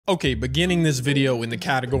Okay, beginning this video in the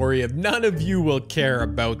category of none of you will care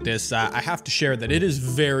about this, I have to share that it is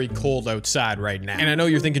very cold outside right now. And I know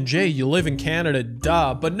you're thinking, Jay, you live in Canada,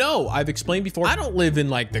 duh. But no, I've explained before, I don't live in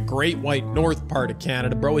like the Great White North part of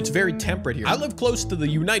Canada, bro. It's very temperate here. I live close to the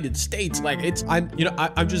United States. Like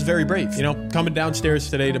I'm just very brave. You know, coming downstairs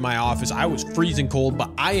today to my office, I was freezing cold,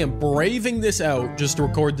 but I am braving this out just to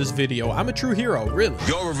record this video. I'm a true hero, really.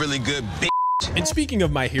 You're a really good bitch. And speaking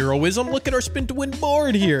of my heroism, look at our spin to win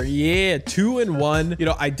board here. Yeah, 2-1. You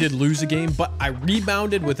know, I did lose a game, but I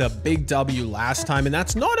rebounded with a big W last time, and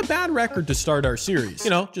that's not a bad record to start our series.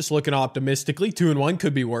 You know, just looking optimistically, 2-1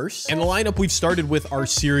 could be worse. And the lineup we've started with our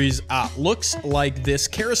series looks like this.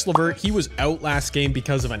 Karis LeVert, he was out last game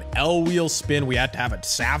because of an L wheel spin. We had to have a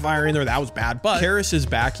Sapphire in there. That was bad, but Karis is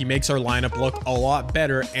back. He makes our lineup look a lot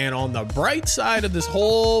better. And on the bright side of this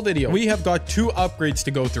whole video, we have got 2 upgrades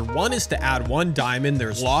to go through. One is to add 1 diamond.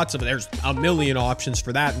 There's a million options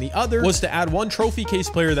for that. And the other was to add 1 trophy case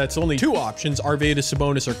player. That's only 2 options, Arvydas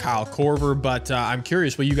Sabonis or Kyle Korver. But I'm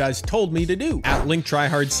curious what you guys told me to do. At Link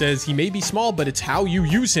Tryhard says he may be small, but it's how you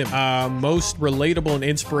use him. Most relatable and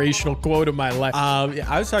inspirational quote of my life.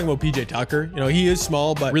 I was talking about PJ Tucker. You know, he is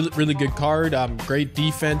small, but really good card. Great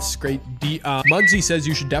defense, great Muggsy says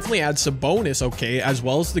you should definitely add Sabonis, okay, as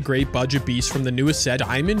well as the great budget beast from the newest set,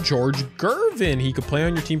 Diamond George Gervin. He could play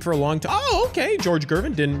on your team for a long time. Oh, okay. George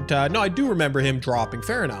Gervin didn't. No, I do remember him dropping.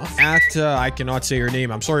 Fair enough. I cannot say your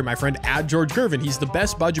name. I'm sorry, my friend. Add George Gervin. He's the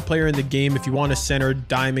best budget player in the game if you want a center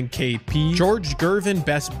diamond KP. George Gervin,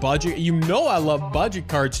 best budget. You know I love budget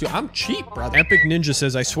cards too. I'm cheap, brother. Epic Ninja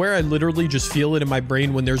says, I swear I literally just feel it in my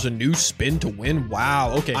brain when there's a new spin to win.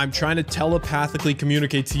 Wow. Okay. I'm trying to telepathically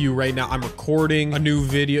communicate to you right now. I'm recording a new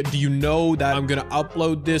video. Do you know that I'm going to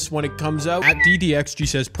upload this when it comes out? At DDXG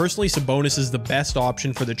says, personally, Sabonis is the best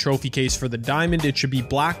option for the trophy case for the diamond. It should be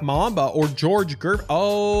Black Mamba or George Gervin.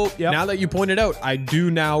 Oh, yeah. Now that you pointed out, I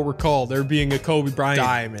do now recall there being a Kobe Bryant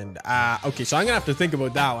diamond. Okay, so I'm gonna have to think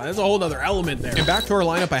about that one. That's a whole other element there. And back to our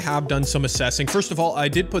lineup, I have done some assessing. First of all, I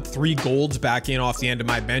did put 3 golds back in off the end of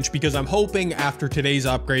my bench because I'm hoping after today's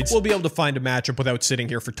upgrades, we'll be able to find a matchup without sitting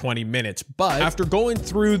here for 20 minutes. But after going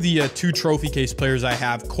through the 2 trophy case players I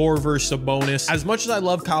have, Korver, Sabonis, as much as I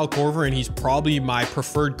love Kyle Korver and he's probably my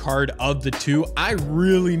preferred card of the 2, I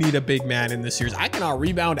really need a big man in this series. I cannot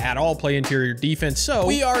rebound at all, play interior defense. So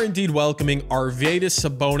we are indeed welcoming Arvydas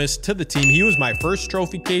Sabonis to the team. He was my first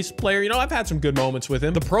trophy case player. You know, I've had some good moments with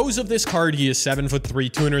him. The pros of this card, he is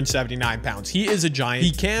 7'3", 279 pounds. He is a giant.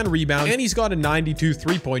 He can rebound and he's got a 92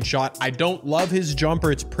 3-point shot. I don't love his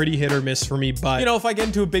jumper. It's pretty hit or miss for me, but you know, if I get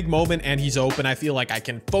into a big moment and he's open, I feel like I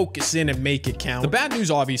can focus in and make it count. The bad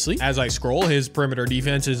news, obviously, as I scroll, his perimeter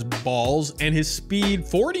defense is balls and his speed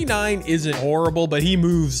 49 isn't horrible, but he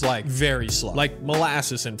moves like very slow, like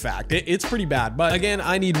molasses. In fact, it's pretty bad. But again,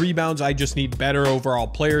 I need rebounds. I just need better overall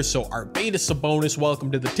players. So Arvydas Sabonis,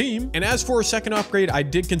 welcome to the team. And as for a second upgrade, I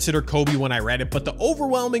did consider Kobe when I read it, but the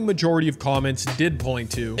overwhelming majority of comments did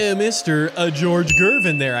point to Mr. George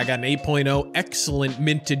Gervin there. I got an 8.0, excellent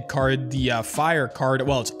minted card, the fire card.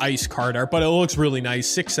 Well, it's ice card art, but it looks really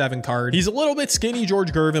nice. 6'7" card. He's a little bit skinny,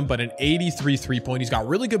 George Gervin, but an 83 3-point. He's got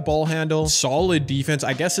really good ball handle, solid defense.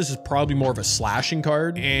 I guess this is probably more of a slashing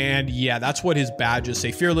card. And yeah, that's what his badges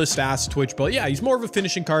say. Fearless, fast, twitch, but yeah, he's more of a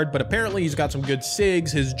finishing card, but apparently he's got some good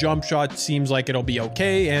sigs. His jump shot seems like it'll be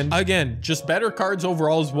okay. And again, just better cards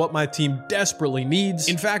overall is what my team desperately needs.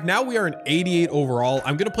 In fact, now we are an 88 overall.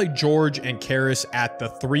 I'm going to play George and Karis at the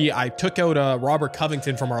 3. I took out Robert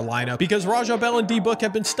Covington from our lineup because Raja Bell and D-Book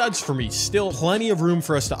have been studs for me. Still plenty of room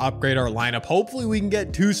for us to upgrade our lineup. Hopefully we can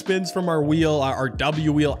get 2 spins from our wheel, our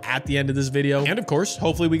W wheel at the end of this video. And of course,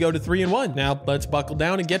 hopefully we go to 3-1. Now let's buckle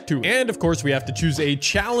down and get to it. And of course, we have to choose a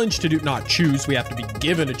challenge to do, not choose, we have to be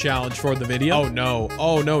given a challenge for the video.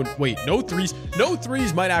 Oh no, wait, no threes. No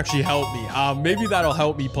threes might actually help me. Maybe that'll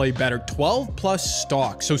help me play better. 12 plus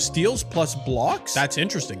stock, so steals plus blocks. That's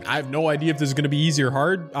interesting. I have no idea if this is going to be easy or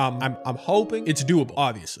hard. I'm hoping it's doable,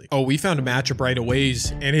 obviously. Oh, we found a matchup right away,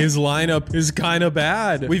 and his lineup is kind of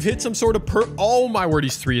bad. We've hit some sort of oh my word,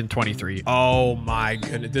 he's 3-23. Oh my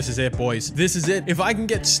goodness, this is it, boys. This is it. If I can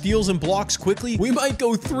get steals and blocks quickly, we might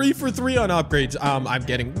go 3 for 3 on upgrades. I'm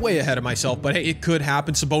getting way ahead of myself, but hey, it could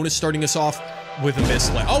happen. Sabonis starting us off with a miss.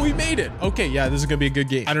 Oh, we made it. Okay, yeah, this is gonna be a good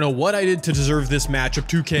game. I don't know what I did to deserve this matchup.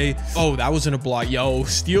 2K. Oh, that wasn't a block. Yo,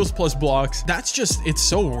 steals plus blocks. That's just, it's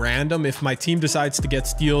so random. If my team decides to get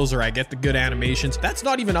steals or I get the good animations, that's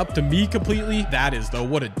not even up to me completely. That is though.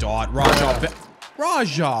 What a dot.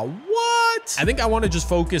 Raja, what? I think I want to just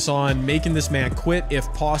focus on making this man quit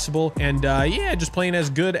if possible. And yeah, just playing as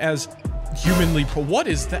good as humanly. What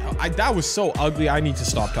is that? That was so ugly. I need to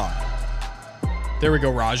stop talking. There we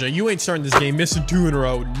go, Raja. You ain't starting this game missing 2 in a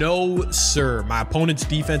row. No, sir. My opponent's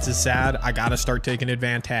defense is sad. I gotta start taking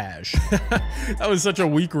advantage. That was such a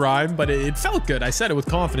weak rhyme, but it felt good. I said it with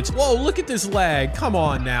confidence. Whoa, look at this lag. Come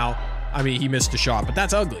on now. I mean, he missed a shot, but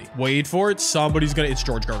that's ugly. Wait for it. Somebody's gonna... It's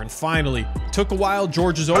George Garvin. Finally. Took a while.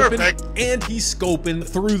 George is open. Perfect. And he's scoping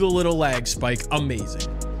through the little lag spike.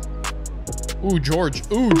 Amazing. Ooh, George.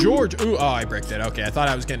 Ooh, George. Ooh, oh, I bricked it. Okay, I thought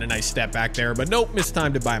I was getting a nice step back there, but nope,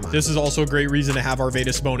 mistimed it by mine. This is also a great reason to have our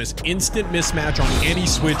Vetus bonus. Instant mismatch on any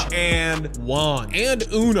switch and 1. And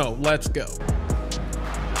Uno. Let's go.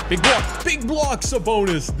 Big block. Big block's a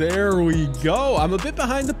bonus. There we go. I'm a bit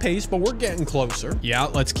behind the pace, but we're getting closer. Yeah,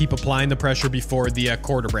 let's keep applying the pressure before the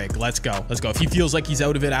quarter break. Let's go. Let's go. If he feels like he's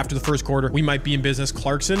out of it after the first quarter, we might be in business.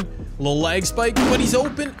 Clarkson, little leg spike, but he's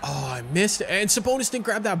open. Oh, I missed it. And Sabonis didn't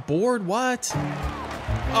grab that board. What?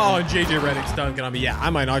 Oh, and JJ Redick's dunking on me. Yeah, I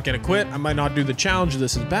might not get a quit. I might not do the challenge.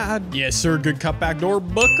 This is bad. Yes, sir. Good cutback door.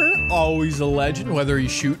 Booker, always a legend, whether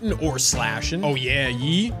he's shooting or slashing. Oh, yeah.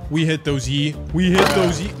 Yee. We hit those Yee. We hit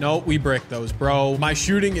those Yee. No, we brick those, bro. My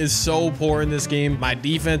shooting is so poor in this game. My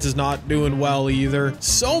defense is not doing well either.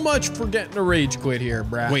 So much for getting a rage quit here,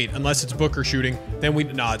 bruh. Wait, unless it's Booker shooting, then we...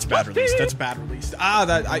 No, it's bad release. That's bad release. Ah,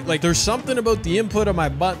 like, there's something about the input of my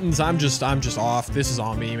buttons. I'm just off. This is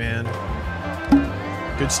on me, man.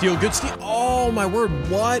 Good steal, good steal. Oh, my word.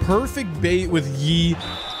 What? Perfect bait with Yee.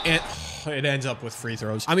 And it ends up with free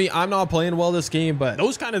throws. I mean, I'm not playing well this game, but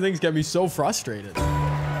those kind of things get me so frustrated.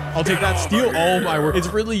 I'll take that steal. Oh, my word. It's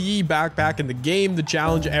really Yee back in the game, the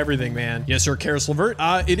challenge, everything, man. Yes, sir. Karis LeVert.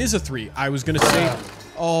 It is a 3. I was going to say...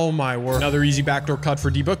 Oh, my word. Another easy backdoor cut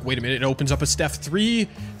for D-Book. Wait a minute. It opens up a Steph 3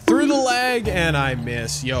 through the lag, and I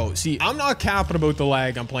miss. Yo, see, I'm not capping about the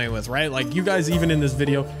lag I'm playing with, right? Like, you guys, even in this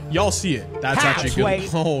video, y'all see it. That's actually good.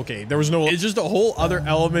 Oh, okay. There was no... It's just a whole other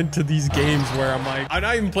element to these games where I'm like, I'm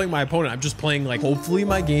not even playing my opponent. I'm just playing, like, hopefully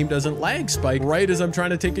my game doesn't lag spike right as I'm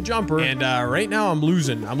trying to take a jumper. And right now, I'm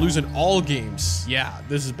losing. I'm losing all games. Yeah,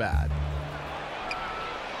 this is bad.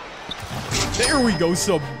 There we go,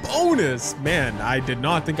 Sabonis. Man, I did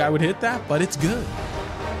not think I would hit that, but it's good.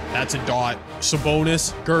 That's a dot.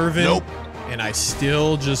 Sabonis, Gervin. Nope. And I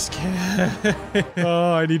still just can't.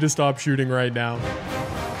 Oh, I need to stop shooting right now.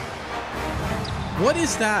 What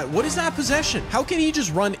is that? What is that possession? How can he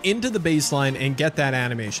just run into the baseline and get that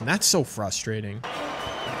animation? That's so frustrating.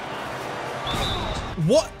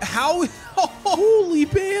 What? How? Holy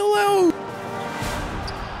bailout.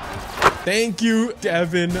 Thank you,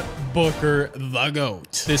 Devin Booker, the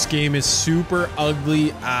GOAT. This game is super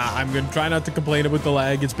ugly. I'm going to try not to complain about the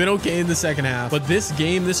lag. It's been okay in the second half, but this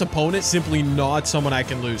game, this opponent, simply not someone I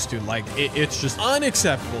can lose to. Like, it's just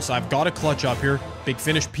unacceptable. So I've got to clutch up here. Big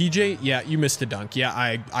finish. PJ, yeah, you missed a dunk.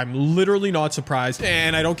 Yeah, I'm literally not surprised.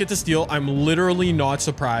 And I don't get to steal. I'm literally not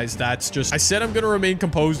surprised. That's just... I said I'm going to remain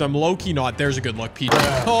composed. I'm low-key not. There's a good look, PJ.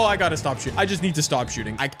 Oh, I got to stop shooting. I just need to stop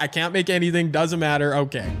shooting. I can't make anything. Doesn't matter.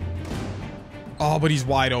 Okay. Oh, but he's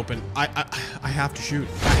wide open. I have to shoot.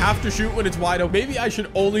 I have to shoot when it's wide open. Maybe I should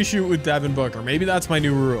only shoot with Devin Booker. Maybe that's my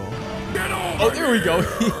new rule. Oh, there we go.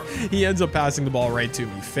 He ends up passing the ball right to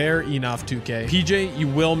me. Fair enough, 2K. PJ, you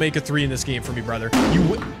will make a 3 in this game for me, brother. You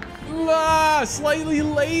will. Slightly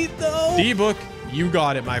late, though. D-Book. You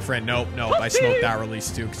got it, my friend. Nope. I smoked that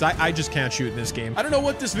release too, because I just can't shoot in this game. I don't know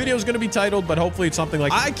what this video is going to be titled, but hopefully it's something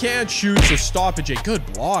like, I can't shoot, so stop it, Jay. Good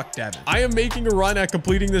block, Devin. I am making a run at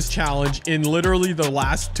completing this challenge in literally the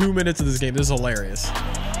last 2 minutes of this game. This is hilarious.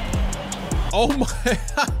 Oh my,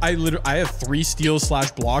 I have 3 steals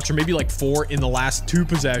 / blocks, or maybe like 4 in the last 2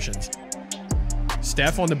 possessions.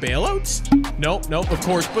 Steph on the bailouts? Nope, of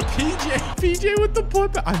course. But PJ with the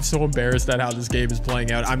putback. I'm so embarrassed at how this game is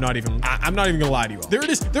playing out. I'm not even gonna lie to you all. There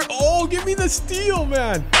it is. Oh, give me the steal,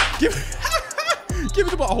 man. Give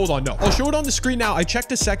me the ball. Hold on, no. I'll show it on the screen now. I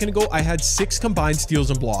checked a second ago. I had 6 combined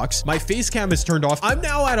steals and blocks. My face cam is turned off. I'm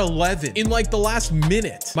now at 11 in like the last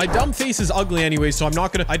minute. My dumb face is ugly anyway, so I'm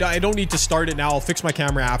not gonna... I don't need to start it now. I'll fix my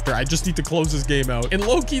camera after. I just need to close this game out. And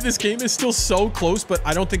low-key, this game is still so close, but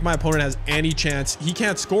I don't think my opponent has any chance. He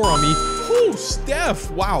can't score on me. Oh,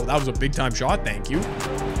 Steph. Wow, that was a big-time shot. Thank you.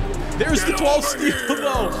 There's the 12th steal,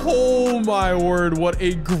 though. Oh, my word. What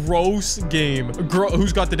a gross game.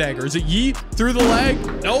 Who's got the dagger? Is it Yee through the leg?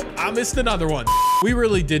 Nope. I missed another one. We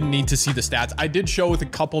really didn't need to see the stats. I did show with a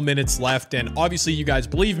couple minutes left, and obviously you guys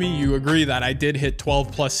believe me. You agree that I did hit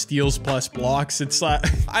 12 plus steals plus blocks. It's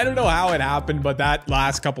I don't know how it happened, but that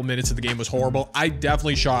last couple minutes of the game was horrible. I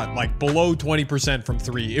definitely shot like below 20% from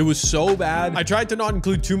 3. It was so bad. I tried to not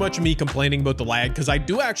include too much of me complaining about the lag because I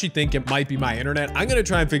do actually think it might be my internet. I'm going to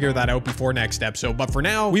try and figure that out before next episode. But for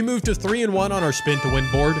now, we moved to 3-1 on our spin to win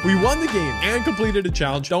board. We won the game and completed a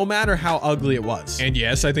challenge, no matter how ugly it was. And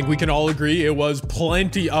yes, I think we can all agree it was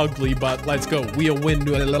plenty ugly, but let's go. Wheel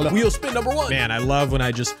spin number 1. Man, I love when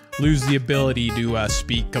I just lose the ability to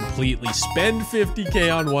speak completely. Spend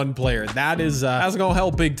 50k on one player. That's gonna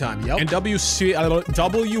help big time. Yep. And W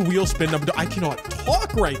wheel spin number 2. I cannot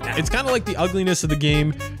talk right now. It's kind of like the ugliness of the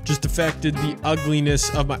game just affected the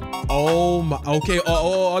ugliness of my. Oh my. Okay.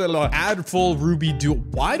 Add full ruby duo.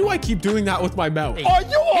 Why do I keep doing that with my mouth? Are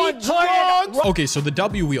you on drugs? Okay, so the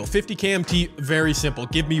W wheel, 50 KMT, very simple.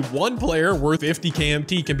 Give me one player worth 50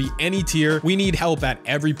 KMT, can be any tier. We need help at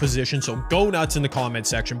every position, so go nuts in the comment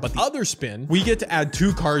section. But the other spin, we get to add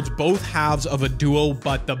 2 cards, both halves of a duo,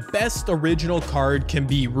 but the best original card can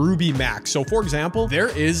be Ruby Max. So for example, there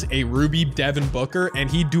is a Ruby Devin Booker, and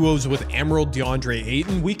he duos with Emerald DeAndre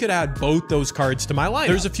Ayton. We could add both those cards to my lineup.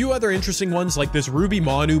 There's a few other interesting ones, like this Ruby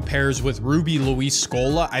Manu pairs with Ruby Luis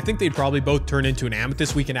Scola. I think they'd probably both turn into an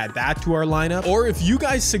Amethyst. We can add that to our lineup. Or if you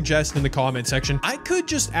guys suggest in the comment section, I could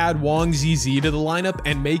just add Wong ZZ to the lineup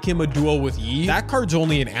and make him a duo with Yi. That card's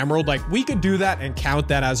only an Emerald. Like, we could do that and count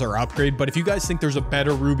that as our upgrade. But if you guys think there's a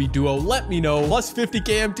better Ruby duo, let me know. Plus 50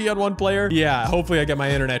 KMT on one player. Yeah, hopefully I get my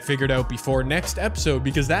internet figured out before next episode,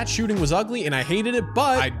 because that shooting was ugly and I hated it,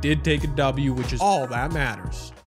 but I did take a W, which is all that matters.